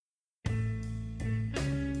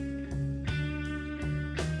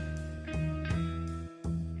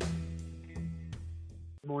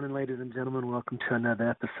morning, ladies and gentlemen. Welcome to another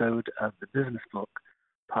episode of the Business Book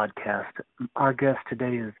Podcast. Our guest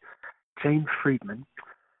today is Jane Friedman,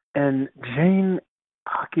 and Jane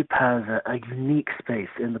occupies a unique space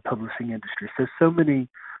in the publishing industry. So many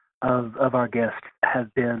of our guests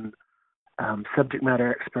have been subject matter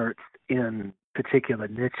experts in particular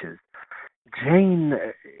niches. Jane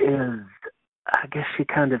is, I guess she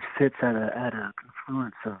kind of sits at a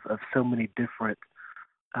confluence of so many different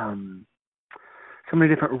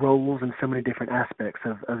roles and so many different aspects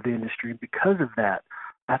of the industry. And because of that,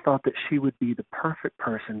 I thought that she would be the perfect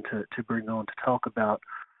person to bring on to talk about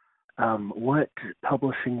what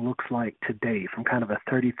publishing looks like today from kind of a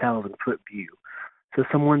 30,000-foot view. So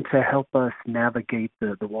someone to help us navigate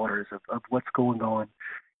the waters of what's going on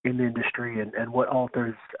in the industry and what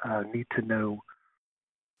authors need to know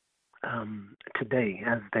today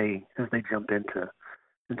as they jump into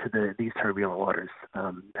these turbulent waters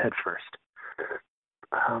head first.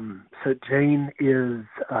 So Jane is,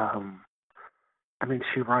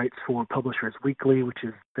 she writes for Publishers Weekly, which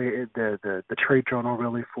is the trade journal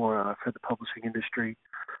really for the publishing industry.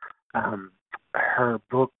 Her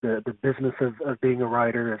book, The Business of Being a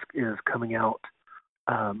Writer, is coming out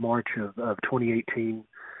March of 2018.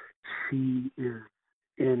 She's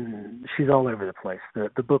all over the place.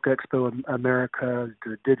 The Book Expo America,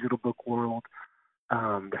 the Digital Book World,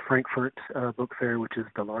 the Frankfurt Book Fair, which is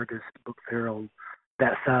the largest book fair on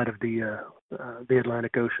that side of the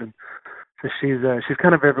Atlantic Ocean. So she's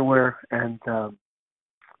kind of everywhere and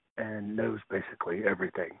knows basically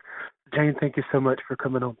everything. Jane, thank you so much for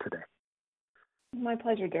coming on today. My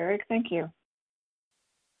pleasure, Derek. Thank you.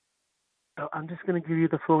 So I'm just going to give you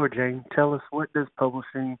the floor, Jane. Tell us, what does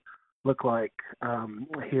publishing look like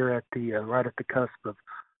here at the right at the cusp of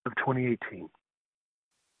 2018?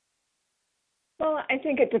 Well, I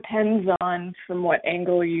think it depends on from what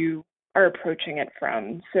angle you are approaching it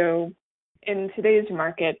from. So in today's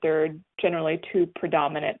market, there are generally two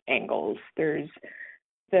predominant angles. There's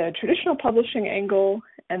the traditional publishing angle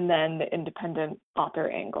and then the independent author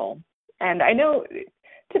angle. And I know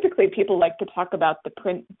typically people like to talk about the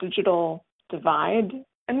print-digital divide,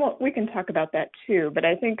 and we can talk about that too. But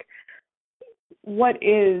I think what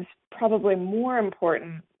is probably more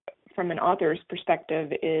important from an author's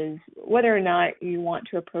perspective is whether or not you want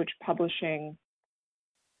to approach publishing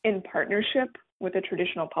in partnership with a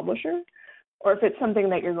traditional publisher, or if it's something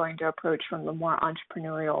that you're going to approach from the more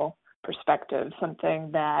entrepreneurial perspective, something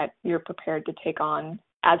that you're prepared to take on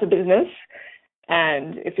as a business.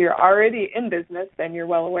 And if you're already in business, then you're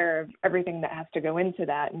well aware of everything that has to go into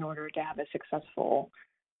that in order to have a successful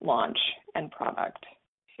launch and product.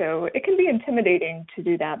 So it can be intimidating to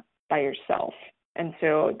do that by yourself. And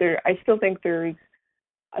so I still think there's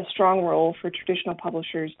a strong role for traditional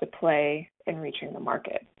publishers to play in reaching the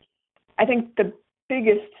market. I think the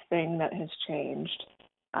biggest thing that has changed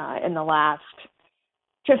in the last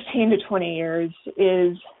 15 to 20 years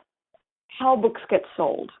is how books get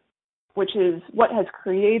sold, which is what has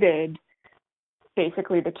created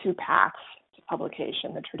basically the two paths to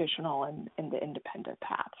publication, the traditional and the independent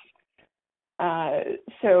paths.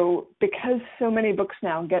 So because so many books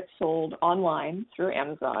now get sold online through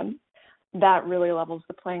Amazon, that really levels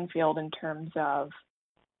the playing field in terms of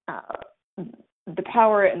the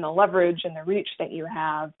power and the leverage and the reach that you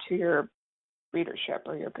have to your readership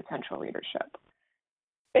or your potential readership.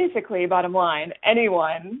 Basically, bottom line,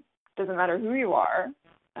 anyone, doesn't matter who you are,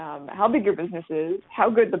 how big your business is, how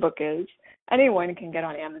good the book is, anyone can get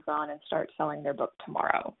on Amazon and start selling their book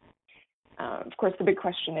tomorrow. Of course, the big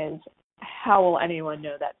question is, how will anyone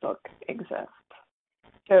know that book exists?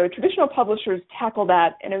 So traditional publishers tackle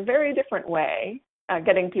that in a very different way,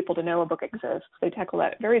 getting people to know a book exists. They tackle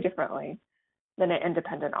that very differently than an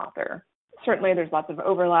independent author. Certainly, there's lots of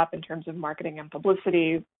overlap in terms of marketing and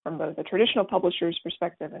publicity from both a traditional publisher's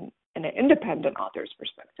perspective and an independent author's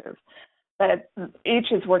perspective. But each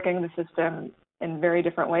is working the system in very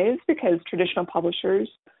different ways because traditional publishers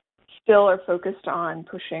still are focused on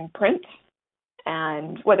pushing print,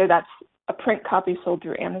 and whether that's a print copy sold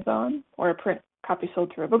through Amazon or a print copy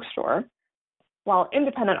sold through a bookstore, while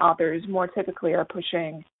independent authors more typically are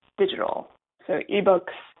pushing digital, so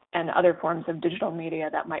ebooks and other forms of digital media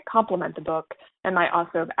that might complement the book and might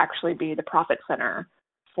also actually be the profit center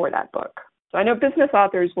for that book. So I know business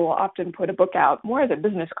authors will often put a book out more as a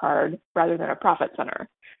business card rather than a profit center,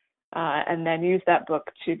 and then use that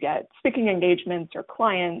book to get speaking engagements or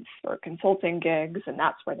clients or consulting gigs, and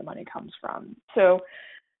that's where the money comes from. So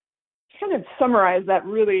to kind of summarize that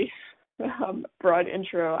really broad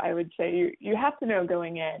intro, I would say you have to know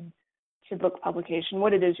going in to book publication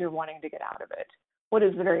what it is you're wanting to get out of it. what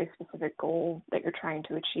is the very specific goal that you're trying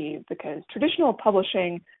to achieve, because traditional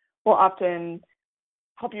publishing will often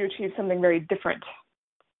help you achieve something very different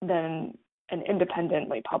than an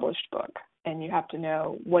independently published book, and you have to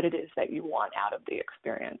know what it is that you want out of the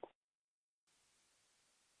experience.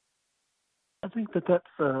 I think that's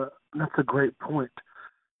a great point.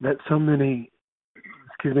 That so many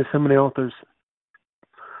authors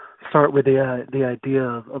start with the idea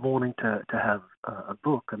of wanting to have a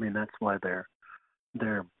book. I mean, that's why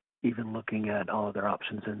they're even looking at all of their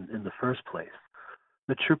options in the first place.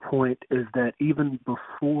 But your point is that even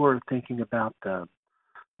before thinking about the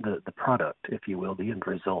product, if you will, the end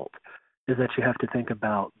result, is that you have to think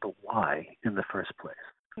about the why in the first place.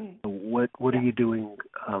 What are you doing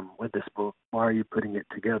with this book? Why are you putting it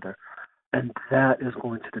together? And that is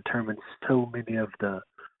going to determine so many of the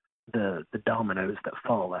dominoes that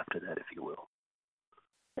fall after that, if you will.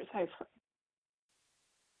 Precisely.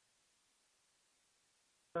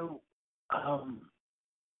 So,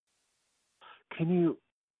 can you,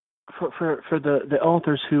 for the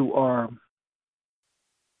authors who are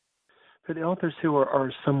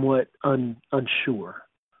somewhat unsure,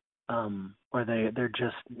 or they're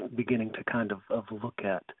just beginning to kind of look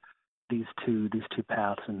at these two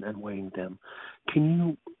paths and weighing them, can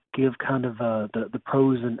you give kind of the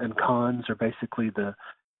pros and cons, or basically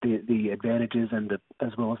the advantages and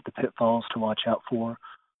as well as the pitfalls to watch out for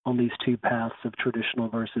on these two paths of traditional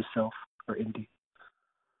versus self or indie?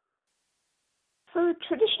 For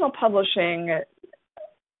traditional publishing,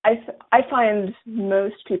 I find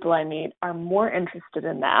most people I meet are more interested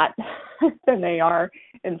in that than they are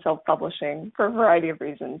in self-publishing for a variety of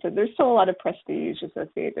reasons. And there's still a lot of prestige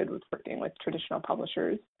associated with working with traditional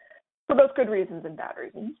publishers for both good reasons and bad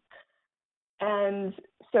reasons. And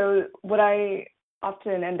so what I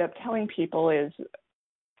often end up telling people is,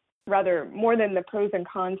 rather, more than the pros and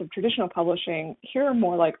cons of traditional publishing, here are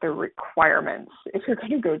more like the requirements if you're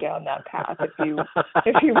going to go down that path, if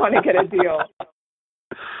you want to get a deal.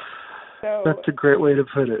 So that's a great way to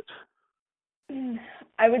put it.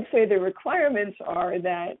 I would say the requirements are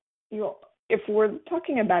that if we're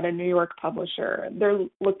talking about a New York publisher, they're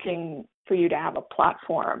looking for you to have a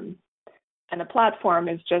platform. And a platform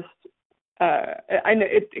is just, I know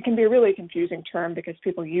it can be a really confusing term because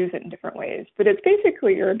people use it in different ways, but it's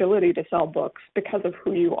basically your ability to sell books because of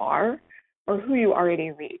who you are or who you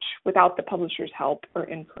already reach without the publisher's help or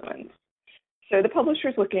influence. So the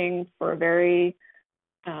publisher's looking for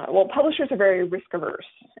publishers are very risk averse,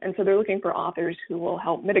 and so they're looking for authors who will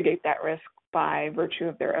help mitigate that risk by virtue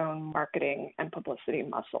of their own marketing and publicity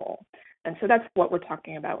muscle. And so that's what we're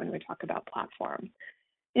talking about when we talk about platform.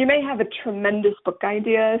 You may have a tremendous book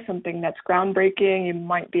idea, something that's groundbreaking. You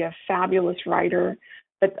might be a fabulous writer,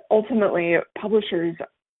 but ultimately publishers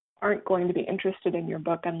aren't going to be interested in your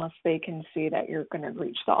book unless they can see that you're going to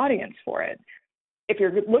reach the audience for it. If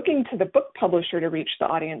you're looking to the book publisher to reach the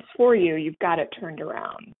audience for you, you've got it turned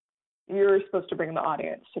around. You're supposed to bring the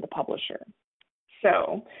audience to the publisher.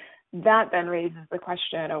 So that then raises the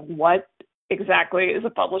question of what exactly is a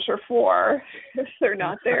publisher for if they're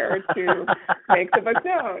not there to make the book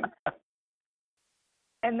known.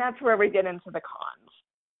 And that's where we get into the cons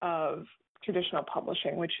of traditional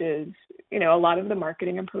publishing, which is, a lot of the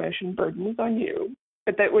marketing and promotion burden is on you,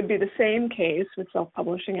 but that would be the same case with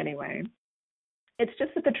self-publishing anyway. It's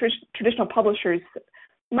just that the traditional publishers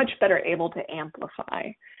much better able to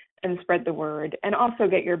amplify and spread the word and also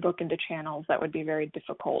get your book into channels that would be very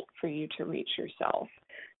difficult for you to reach yourself.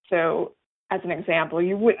 So as an example,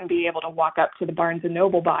 you wouldn't be able to walk up to the Barnes &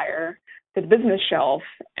 Noble buyer to the business shelf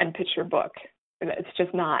and pitch your book. It's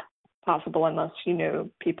just not possible unless you know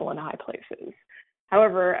people in high places.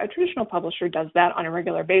 However, a traditional publisher does that on a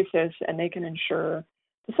regular basis, and they can ensure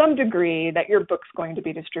to some degree that your book's going to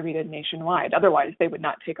be distributed nationwide. Otherwise, they would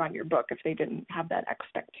not take on your book if they didn't have that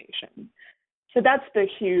expectation. So that's the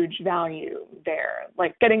huge value there,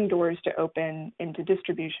 like getting doors to open into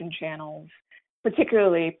distribution channels,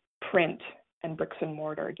 particularly print and bricks and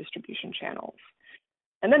mortar distribution channels.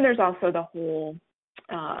 And then there's also the whole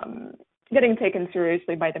getting taken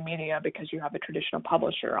seriously by the media because you have a traditional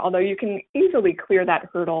publisher, although you can easily clear that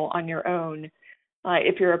hurdle on your own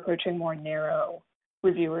if you're approaching more narrow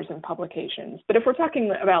reviewers and publications. But if we're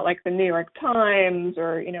talking about like the New York Times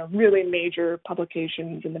or, really major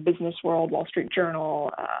publications in the business world, Wall Street Journal,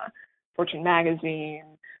 Fortune Magazine,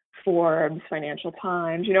 Forbes, Financial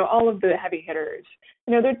Times, all of the heavy hitters,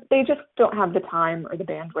 they just don't have the time or the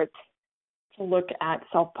bandwidth to look at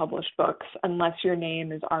self-published books unless your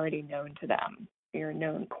name is already known to them, you're a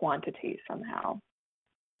known quantity somehow.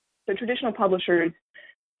 So traditional publishers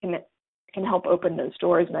can help open those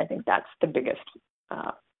doors, and I think that's the biggest,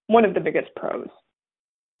 one of the biggest pros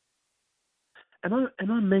am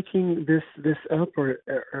I making this up,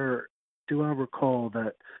 or do I recall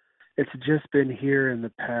that it's just been here in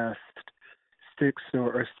the past 6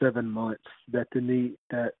 or 7 months that couldn't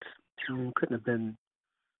have been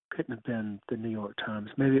the New York Times.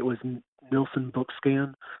 Maybe it was Nielsen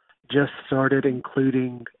Bookscan just started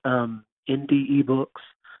including indie ebooks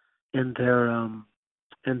in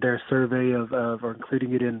their survey of or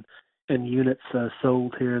including it in units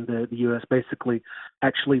sold here in the U.S. Basically,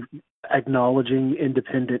 actually acknowledging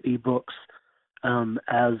independent ebooks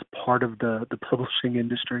as part of the publishing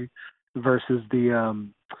industry versus the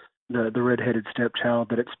redheaded stepchild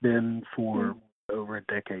that it's been for over a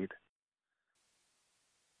decade.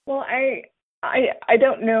 Well, I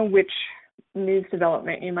don't know which news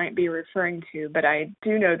development you might be referring to, but I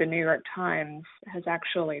do know the New York Times has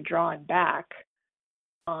actually drawn back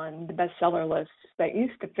on the bestseller lists that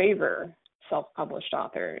used to favor self-published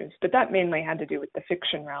authors, but that mainly had to do with the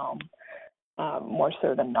fiction realm, more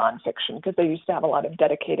so than nonfiction, because they used to have a lot of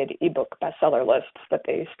dedicated ebook bestseller lists that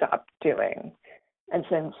they stopped doing. And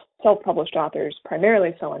since self-published authors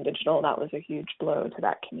primarily sell on digital, that was a huge blow to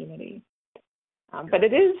that community. But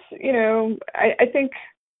it is, I think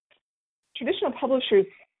traditional publishers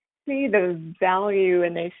see the value,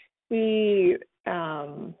 and they see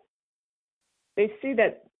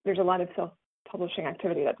that there's a lot of self-publishing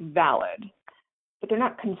activity that's valid, but they're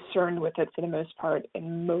not concerned with it for the most part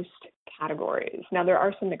in most categories. Now, there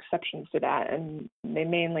are some exceptions to that, and they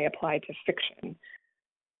mainly apply to fiction,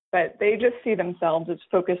 but they just see themselves as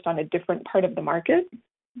focused on a different part of the market.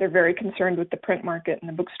 They're very concerned with the print market and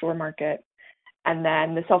the bookstore market. And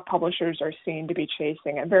then the self-publishers are seen to be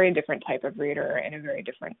chasing a very different type of reader in a very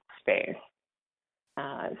different space.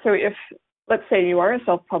 So if, let's say, you are a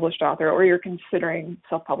self-published author, or you're considering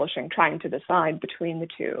self-publishing, trying to decide between the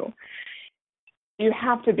two, you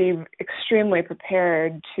have to be extremely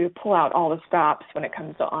prepared to pull out all the stops when it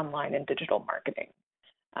comes to online and digital marketing.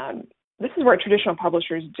 This is where traditional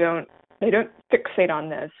publishers don't fixate on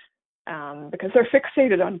this because they're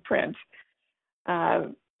fixated on print.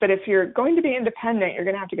 But if you're going to be independent, you're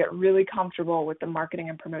going to have to get really comfortable with the marketing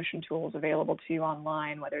and promotion tools available to you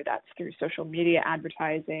online, whether that's through social media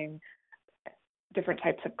advertising, different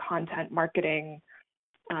types of content marketing,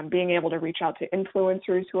 being able to reach out to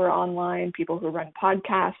influencers who are online, people who run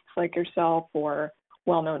podcasts like yourself, or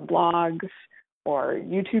well-known blogs or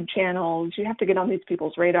YouTube channels. You have to get on these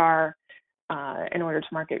people's radar in order to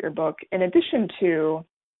market your book, in addition to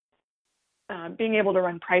being able to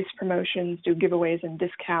run price promotions, do giveaways and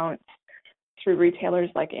discounts through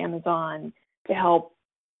retailers like Amazon to help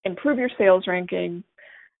improve your sales ranking,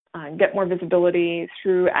 get more visibility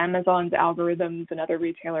through Amazon's algorithms and other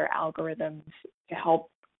retailer algorithms to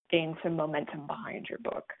help gain some momentum behind your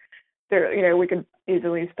book. We could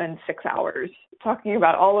easily spend 6 hours talking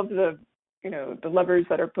about all of the levers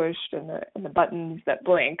that are pushed and the buttons that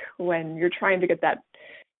blink when you're trying to get that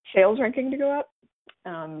sales ranking to go up.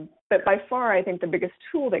 But by far, I think the biggest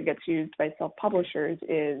tool that gets used by self-publishers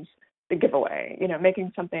is the giveaway,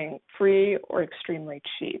 making something free or extremely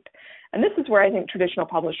cheap. And this is where I think traditional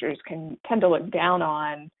publishers can tend to look down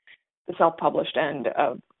on the self-published end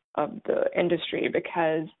of the industry,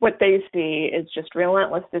 because what they see is just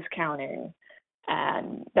relentless discounting,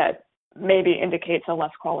 and that maybe indicates a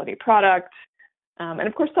less quality product. And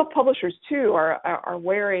of course, self-publishers too are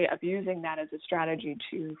wary of using that as a strategy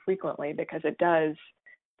too frequently, because it does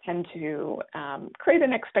tend to create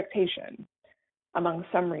an expectation among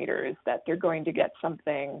some readers that they're going to get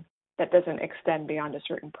something that doesn't extend beyond a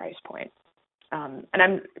certain price point.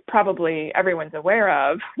 And probably everyone's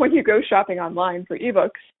aware of, when you go shopping online for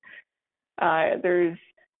ebooks, there's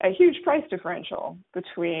a huge price differential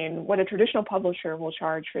between what a traditional publisher will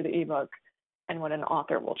charge for the ebook and what an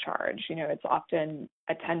author will charge. It's often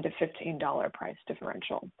a $10 to $15 price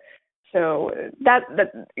differential. So that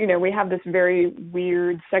we have this very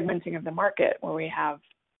weird segmenting of the market where we have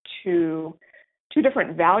two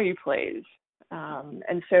different value plays.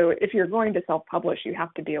 And so if you're going to self-publish, you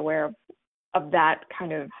have to be aware of that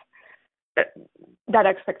kind of that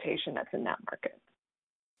expectation that's in that market.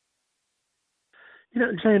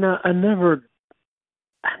 Jane, I never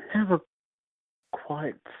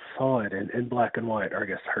quite saw it in black and white, or I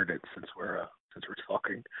guess heard it since we're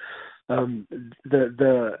talking. And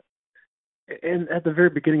at the very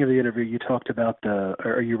beginning of the interview, you talked about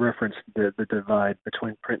you referenced the divide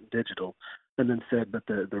between print and digital, and then said, but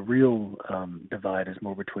the real divide is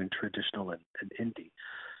more between traditional and indie.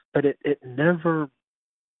 But it never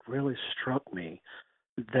really struck me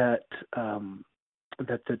that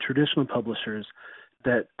the traditional publishers,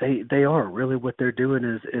 that they are really, what they're doing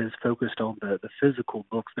is focused on the physical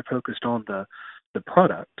books. They're focused on the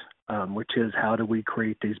product. which is how do we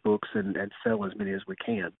create these books and sell as many as we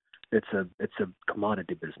can. It's a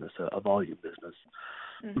commodity business, a volume business,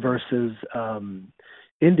 versus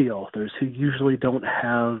indie authors who usually don't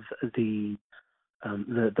have the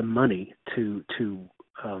money to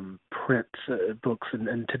print books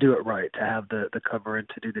and to do it right, to have the cover and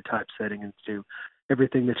to do the typesetting and to do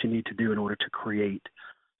everything that you need to do in order to create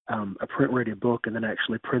a print-ready book and then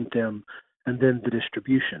actually print them, and then the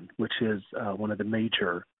distribution, which is one of the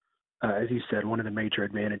major, as you said, one of the major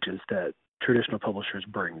advantages that traditional publishers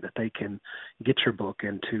bring, that they can get your book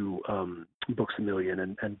into Books A Million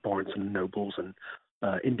and Barnes and Nobles and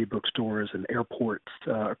indie bookstores and airports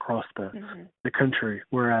across the country.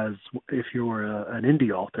 Whereas if you're an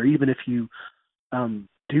indie author, even if you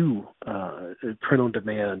do print on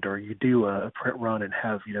demand or you do a print run and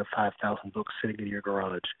have 5,000 books sitting in your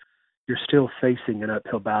garage, you're still facing an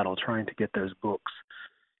uphill battle trying to get those books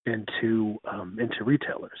into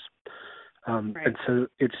retailers. Right. And so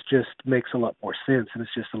it just makes a lot more sense, and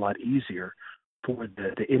it's just a lot easier for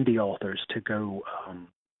the indie authors to go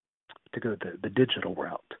the digital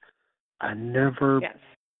route.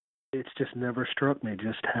 It's just never struck me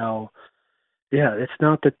just how, it's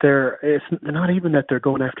not even that they're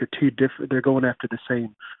going after they're going after the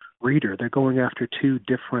same reader. They're going after two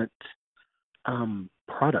different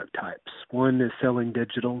product types. One is selling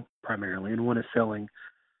digital primarily, and one is selling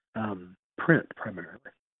print primarily.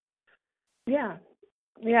 Yeah.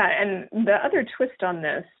 And the other twist on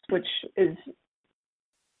this, which is,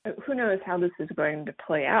 who knows how this is going to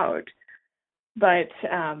play out, but,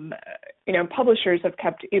 publishers have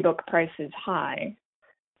kept ebook prices high,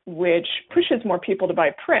 which pushes more people to buy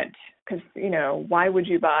print because, why would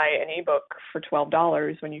you buy an ebook for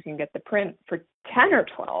 $12 when you can get the print for 10 or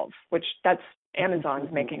 12, which that's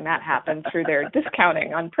Amazon's making that happen through their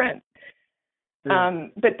discounting on print.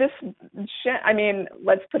 But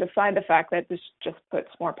let's put aside the fact that this just puts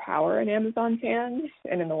more power in Amazon's hands.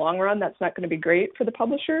 And in the long run, that's not going to be great for the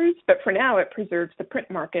publishers. But for now, it preserves the print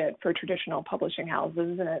market for traditional publishing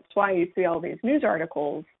houses. And it's why you see all these news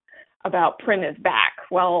articles about print is back.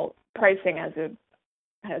 Well, pricing has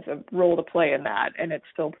a role to play in that, and it's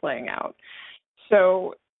still playing out.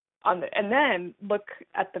 So, and then look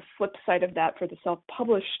at the flip side of that for the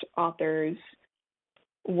self-published authors,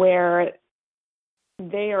 where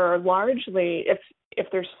they are largely, if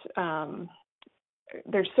there's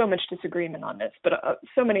so much disagreement on this, but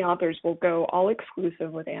so many authors will go all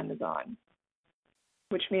exclusive with Amazon,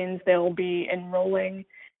 which means they'll be enrolling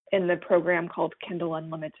in the program called Kindle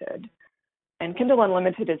Unlimited. And Kindle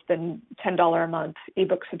Unlimited is the $10 a month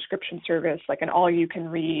ebook subscription service, like an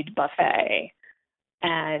all-you-can-read buffet.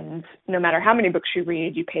 And no matter how many books you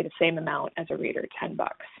read, you pay the same amount as a reader, $10.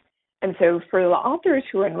 And so for the authors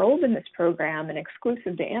who are enrolled in this program and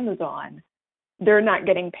exclusive to Amazon, they're not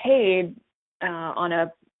getting paid on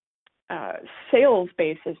a sales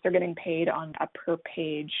basis. They're getting paid on a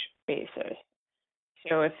per-page basis.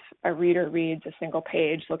 So if a reader reads a single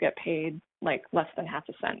page, they'll get paid like less than half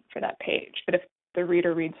a cent for that page. But if the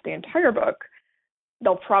reader reads the entire book,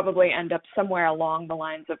 they'll probably end up somewhere along the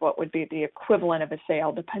lines of what would be the equivalent of a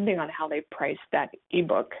sale, depending on how they price that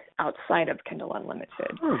ebook outside of Kindle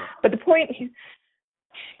Unlimited. But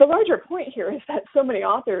the larger point here is that so many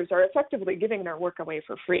authors are effectively giving their work away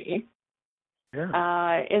for free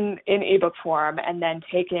in ebook form, and then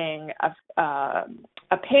taking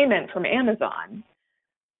a payment from Amazon.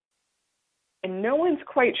 And no one's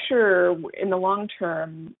quite sure in the long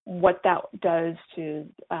term what that does to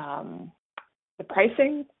the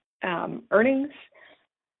pricing, earnings,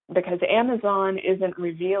 because Amazon isn't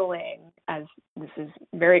revealing, as this is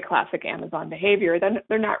very classic Amazon behavior, then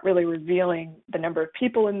they're not really revealing the number of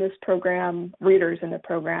people in this program, readers in the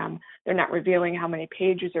program. They're not revealing how many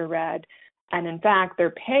pages are read. And in fact,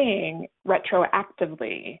 they're paying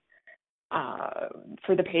retroactively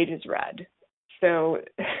for the pages read. So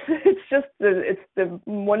it's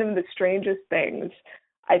one of the strangest things,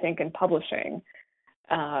 I think, in publishing.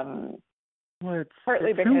 Well,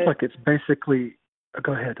 partly it feels like it's basically.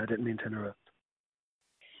 Go ahead. I didn't mean to interrupt.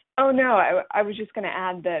 Oh no, I was just going to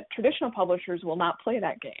add that traditional publishers will not play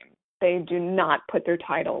that game. They do not put their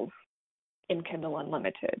titles in Kindle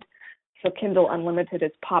Unlimited. So Kindle Unlimited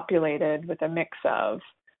is populated with a mix of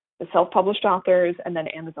the self-published authors and then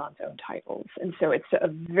Amazon's own titles, and so it's a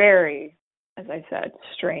very, as I said,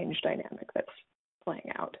 strange dynamic that's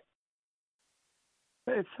playing out.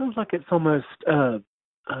 It sounds like it's almost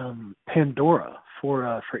Pandora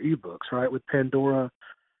for ebooks, right? With Pandora,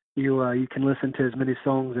 you can listen to as many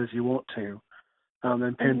songs as you want to,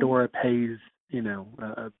 and Pandora pays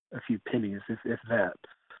a few pennies, if that,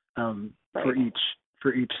 right.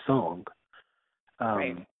 for each song.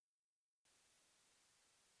 Right.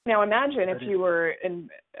 Now imagine if you were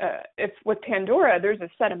if with Pandora, there's a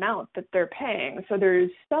set amount that they're paying. So there's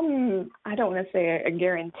some, I don't want to say a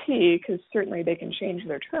guarantee, because certainly they can change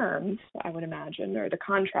their terms, I would imagine, or the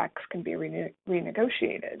contracts can be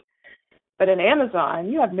renegotiated. But in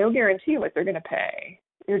Amazon, you have no guarantee what they're going to pay.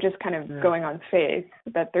 You're just kind of going on faith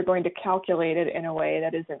that they're going to calculate it in a way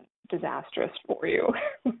that isn't disastrous for you.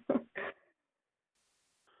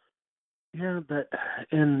 Yeah, but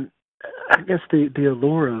I guess the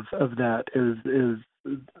allure of that is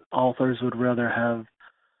authors would rather have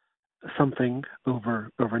something over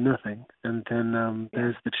nothing, and then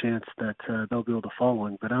there's the chance that they'll build a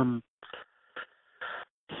following. But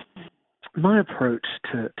my approach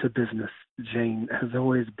to business, Jane, has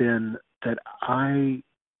always been that I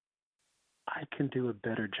can do a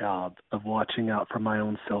better job of watching out for my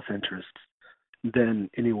own self-interest than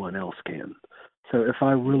anyone else can. So if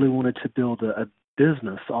I really wanted to build a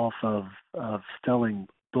business off of selling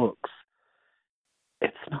books,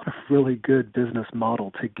 it's not a really good business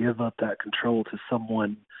model to give up that control to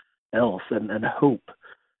someone else and hope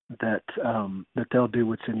that that they'll do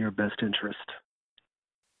what's in your best interest.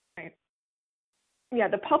 Right. Yeah,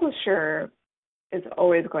 the publisher is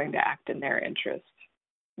always going to act in their interest,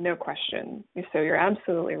 no question. So you're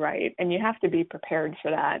absolutely right, and you have to be prepared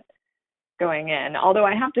for that going in. Although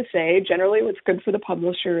I have to say, generally, what's good for the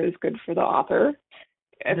publisher is good for the author.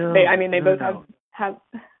 They both have.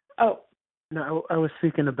 Oh. No, I was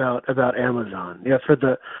speaking about Amazon. Yeah, for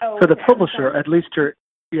the publisher, Amazon? at least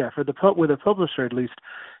with a publisher, at least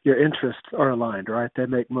your interests are aligned, right? They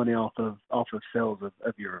make money off of sales of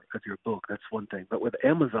your book. That's one thing. But with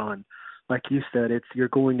Amazon, like you said, you're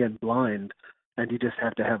going in blind, and you just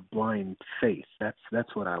have to have blind faith.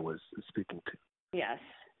 That's what I was speaking to.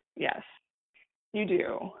 Yes, you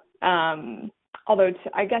do. Although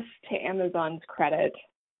I guess to Amazon's credit,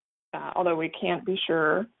 although we can't be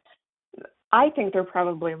sure, I think they're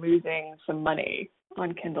probably losing some money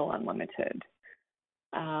on Kindle Unlimited.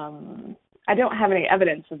 I don't have any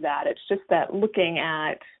evidence of that. It's just that looking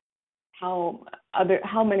at how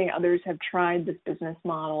many others have tried this business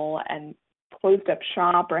model and closed up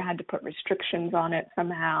shop or had to put restrictions on it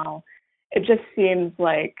somehow, it just seems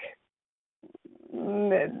like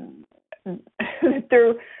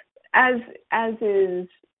they're, as is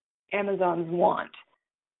Amazon's want,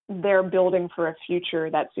 they're building for a future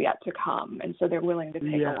that's yet to come, and so they're willing to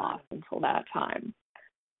take a loss until that time.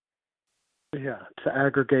 Yeah, to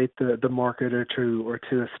aggregate the market or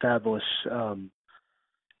to establish, they're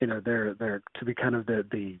to be kind of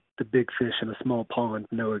the big fish in a small pond,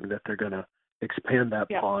 knowing that they're going to expand that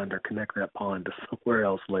pond or connect that pond to somewhere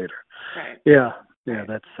else later. Right. Yeah.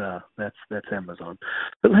 Right. That's Amazon.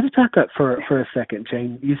 But let's back up for a second,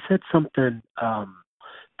 Jane. You said something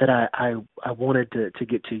that I wanted to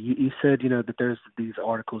get to. You said, that there's these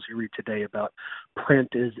articles you read today about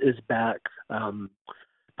print is back.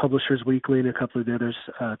 Publishers Weekly and a couple of the others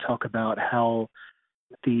talk about how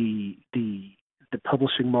the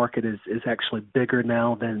publishing market is actually bigger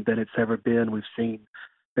now than it's ever been. We've seen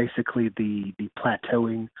basically the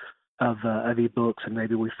plateauing of ebooks, and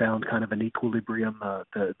maybe we found kind of an equilibrium,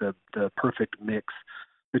 the perfect mix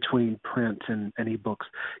between print and ebooks.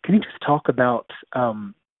 Can you just talk about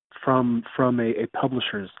from a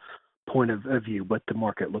publisher's point of view what the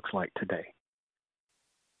market looks like today?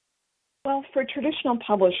 Well, for traditional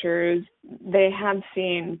publishers, they have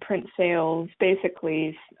seen print sales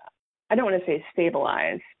basically, I don't want to say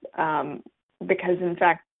stabilize, because in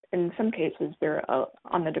fact, in some cases, they're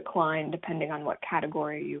on the decline depending on what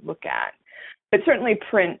category you look at. But certainly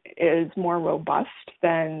print is more robust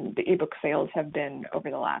than the ebook sales have been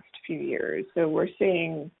over the last few years. So we're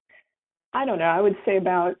seeing, I don't know, I would say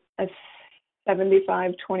about a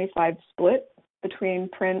 75-25 split between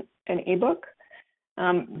print and ebook.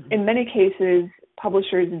 In many cases,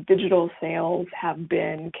 publishers' digital sales have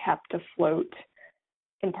been kept afloat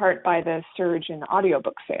in part by the surge in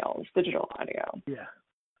audiobook sales, digital audio. Yeah,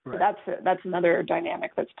 right. So that's another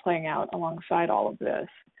dynamic that's playing out alongside all of this.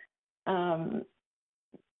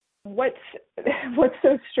 What's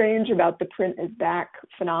so strange about the print is back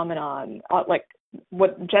phenomenon?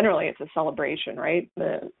 Generally it's a celebration, right?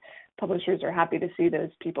 The publishers are happy to see those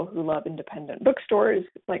people who love independent bookstores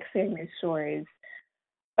like seeing these stories.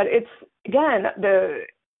 But it's, again,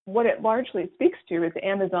 what it largely speaks to is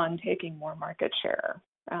Amazon taking more market share.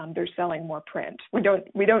 They're selling more print. We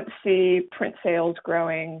don't see print sales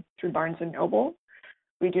growing through Barnes & Noble.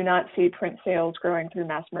 We do not see print sales growing through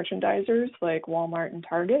mass merchandisers like Walmart and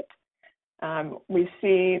Target. We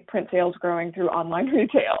see print sales growing through online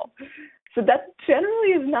retail. So that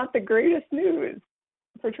generally is not the greatest news.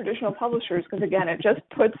 for traditional publishers because, again, it just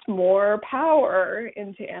puts more power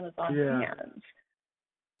into Amazon's hands.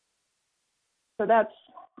 So that's,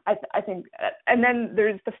 I think, and then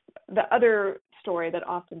there's the other story that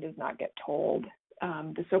often does not get told,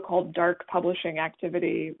 the so-called dark publishing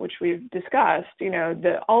activity, which we've discussed.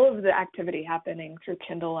 All of the activity happening through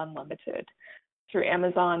Kindle Unlimited, through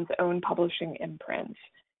Amazon's own publishing imprints,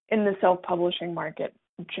 in the self-publishing market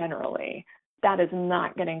generally, that is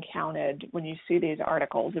not getting counted when you see these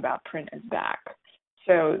articles about print is back.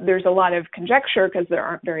 So there's a lot of conjecture because there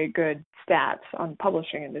aren't very good stats on the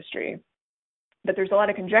publishing industry. But there's a lot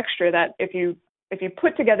of conjecture that if you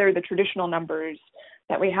put together the traditional numbers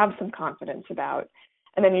that we have some confidence about,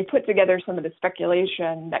 and then you put together some of the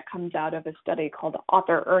speculation that comes out of a study called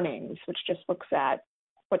Author Earnings, which just looks at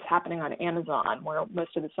what's happening on Amazon, where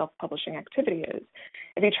most of the self-publishing activity is.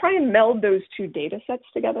 If you try and meld those two data sets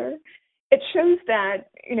together, it shows that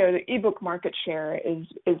the ebook market share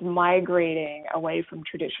is migrating away from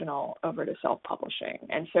traditional over to self-publishing.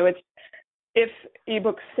 And so if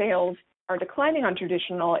ebook sales are declining on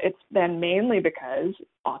traditional, it's then mainly because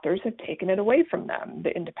authors have taken it away from them,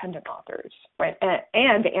 the independent authors, right?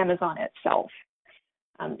 And Amazon itself.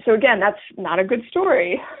 So again, that's not a good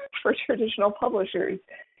story for traditional publishers,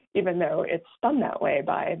 even though it's spun that way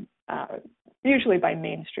by usually by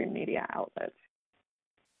mainstream media outlets.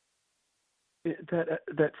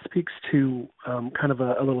 That speaks to kind of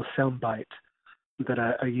a little soundbite that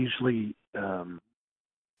I usually,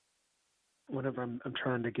 whenever I'm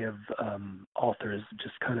trying to give authors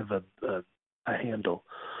just kind of a handle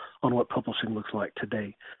on what publishing looks like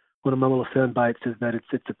today. One of my little soundbites is that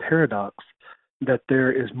it's a paradox that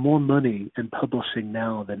there is more money in publishing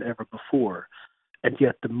now than ever before, and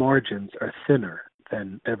yet the margins are thinner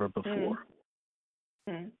than ever before.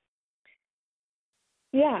 Mm.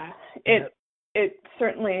 Yeah, it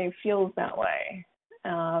certainly feels that way.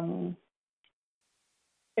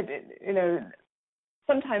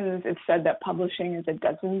 Sometimes it's said that publishing is a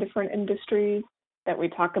dozen different industries that we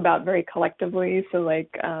talk about very collectively. So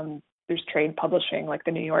there's trade publishing, like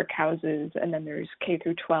the New York houses, and then there's K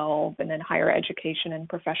through 12, and then higher education and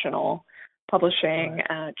professional publishing,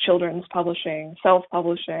 children's publishing,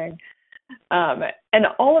 self-publishing. And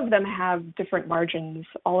all of them have different margins.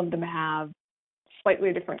 All of them have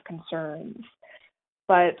slightly different concerns.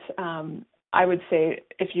 But I would say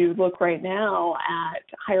if you look right now at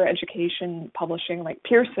higher education publishing like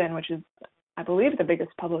Pearson, which is, I believe, the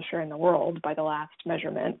biggest publisher in the world by the last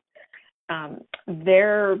measurement,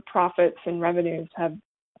 their profits and revenues have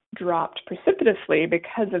dropped precipitously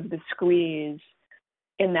because of the squeeze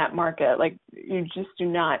in that market. Like, you just do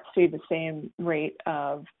not see the same rate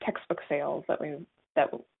of textbook sales that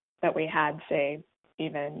we had, say,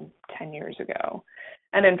 even 10 years ago.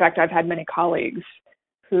 And in fact, I've had many colleagues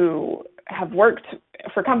who have worked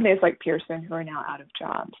for companies like Pearson who are now out of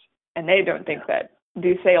jobs, and they don't think that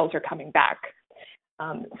these sales are coming back.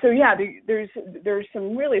 There's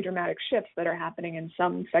some really dramatic shifts that are happening in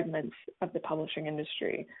some segments of the publishing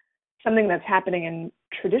industry. Something that's happening in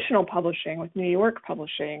traditional publishing with New York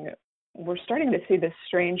publishing, we're starting to see this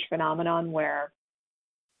strange phenomenon where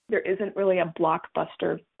there isn't really a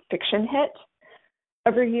blockbuster fiction hit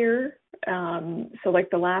every year. So like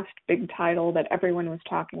the last big title that everyone was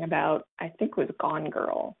talking about, I think, was Gone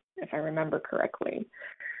Girl, if I remember correctly.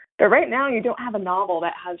 But right now you don't have a novel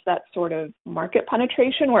that has that sort of market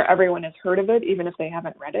penetration where everyone has heard of it, even if they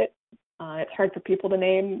haven't read it. It's hard for people to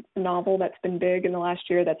name a novel that's been big in the last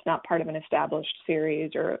year that's not part of an established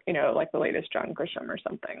series or, like the latest John Grisham or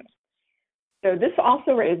something. So this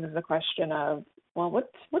also raises the question of, well,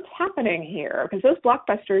 what's happening here? Because those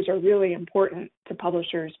blockbusters are really important to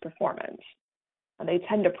publishers' performance. And they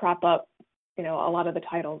tend to prop up, a lot of the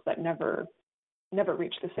titles that never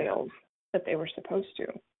reach the sales that they were supposed to.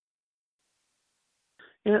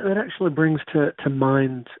 Yeah, that actually brings to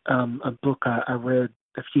mind a book I read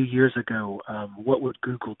a few years ago, What Would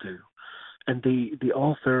Google Do? And the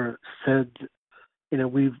author said,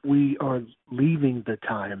 we are leaving the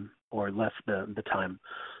time, or left the time,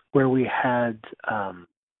 where we had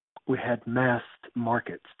mass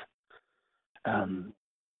markets. And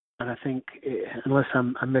I think, unless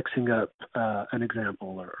I'm mixing up an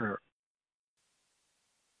example, or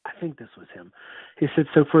I think this was him. He said,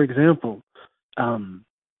 so for example,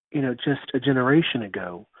 just a generation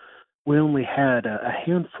ago, we only had a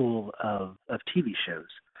handful of TV shows,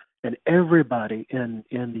 and everybody in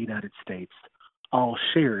the United States all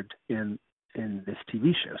shared in this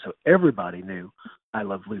TV show. So everybody knew I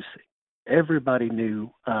Love Lucy. Everybody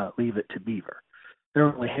knew Leave It to Beaver. There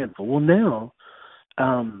were only a handful. Well, now,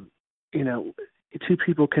 two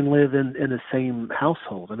people can live in the same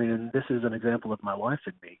household. I mean, and this is an example of my wife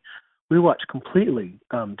and me. We watch completely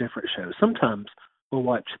different shows. Sometimes we'll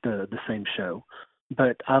watch the same show,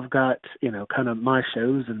 but I've got, kind of my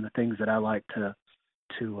shows and the things that I like to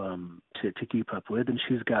keep up with, and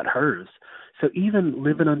she's got hers. So even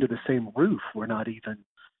living under the same roof, we're not even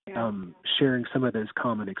sharing some of those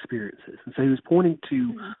common experiences. And so he was pointing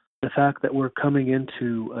to the fact that we're coming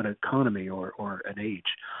into an economy or an age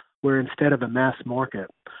where instead of a mass market,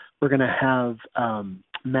 we're going to have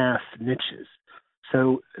mass niches.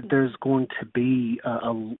 So there's going to be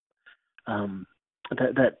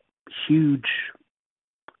that huge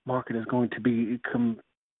market is going to become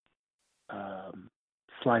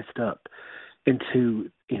sliced up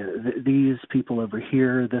into these people over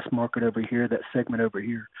here, this market over here, that segment over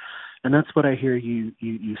here, and that's what I hear you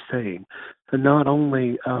saying. So not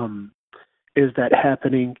only is that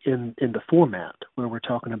happening in the format where we're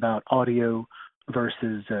talking about audio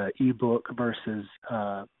versus ebook versus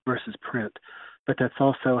print, but that's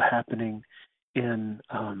also happening in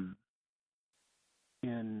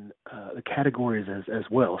the categories as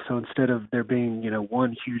well. So instead of there being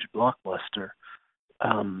one huge blockbuster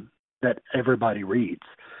that everybody reads,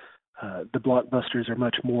 the blockbusters are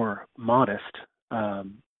much more modest,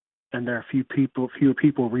 and there are fewer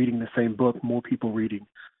people reading the same book, more people reading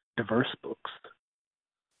diverse books.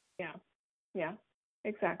 Yeah,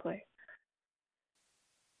 exactly.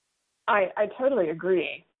 I totally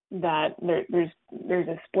agree that there's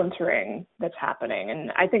a splintering that's happening,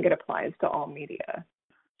 and I think it applies to all media.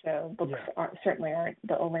 So books certainly aren't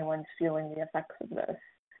the only ones feeling the effects of this.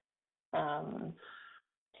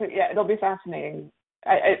 So yeah, it'll be fascinating.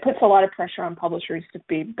 It puts a lot of pressure on publishers to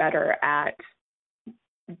be better at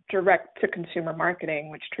direct-to-consumer marketing,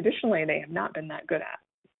 which traditionally they have not been that good at.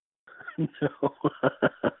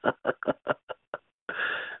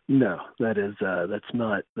 No, that's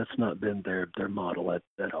not been their model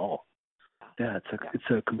at all. Yeah, it's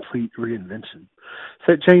a complete reinvention.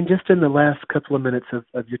 So Jane, just in the last couple of minutes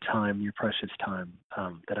of your time, your precious time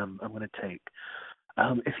that I'm going to take,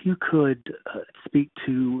 if you could speak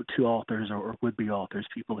to authors or would-be authors,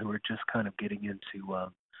 people who are just kind of getting into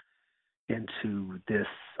this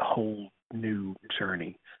whole new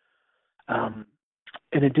journey.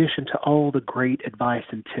 In addition to all the great advice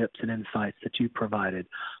and tips and insights that you provided,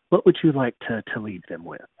 what would you like to leave them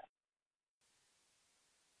with?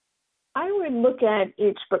 I would look at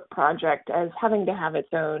each book project as having to have its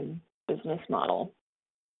own business model.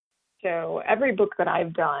 So every book that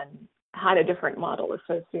I've done had a different model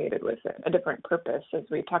associated with it, a different purpose, as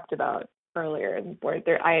we talked about earlier,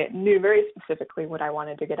 where I knew very specifically what I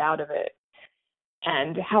wanted to get out of it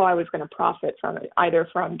and how I was going to profit from it, either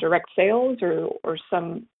from direct sales or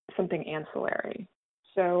something ancillary.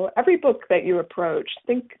 So every book that you approach,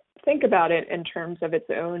 think about it in terms of its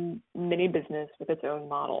own mini business with its own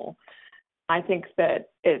model. I think that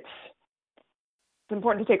it's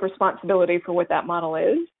important to take responsibility for what that model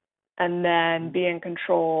is, and then be in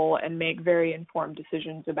control and make very informed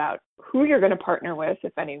decisions about who you're going to partner with,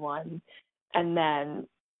 if anyone, and then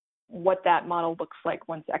what that model looks like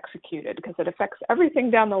once executed, because it affects everything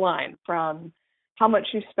down the line, from how much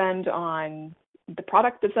you spend on the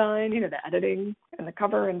product design, the editing and the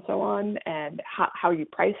cover and so on, and how you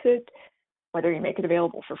price it, whether you make it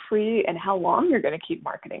available for free, and how long you're going to keep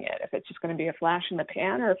marketing it, if it's just going to be a flash in the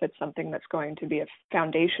pan or if it's something that's going to be a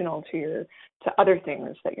foundational to other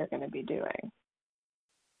things that you're going to be doing.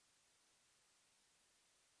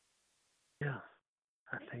 Yeah,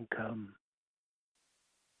 I think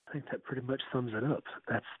that pretty much sums it up.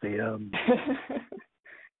 That's the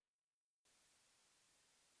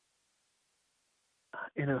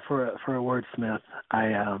for a wordsmith,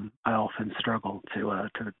 I often struggle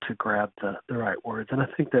to grab the right words, and I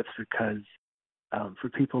think that's because for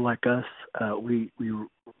people like us, we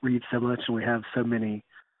read so much and we have so many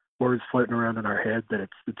words floating around in our head that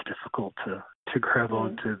it's difficult to grab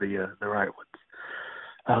onto the right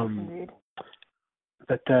ones.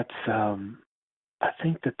 But that's I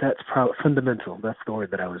think that's probably fundamental. That's the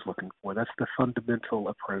word that I was looking for. That's the fundamental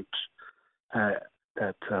approach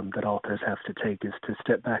that authors have to take, is to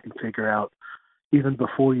step back and figure out, even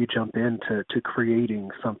before you jump into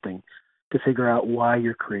creating something, to figure out why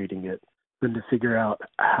you're creating it, then to figure out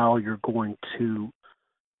how you're going to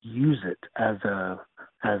use it as a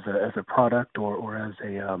product or as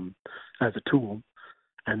a tool,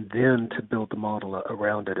 and then to build the model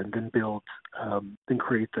around it, and then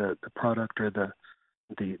create the product or the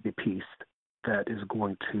piece that is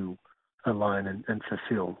going to align and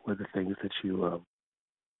fulfill with the things that you've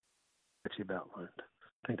outlined.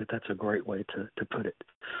 I think that's a great way to put it.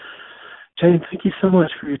 Jane, thank you so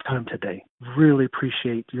much for your time today. Really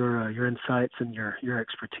appreciate your insights and your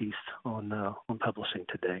expertise on publishing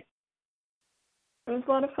today. It was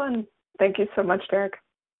a lot of fun. Thank you so much, Derek.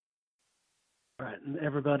 All right, and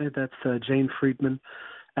everybody, that's Jane Friedman.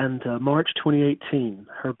 And March 2018,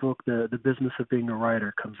 her book, The Business of Being a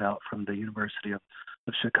Writer, comes out from the University of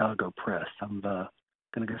Chicago Press. I'm going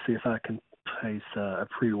to go see if I can place a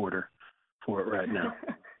pre-order for it right now.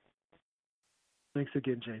 Thanks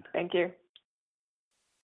again, Jane. Thank you.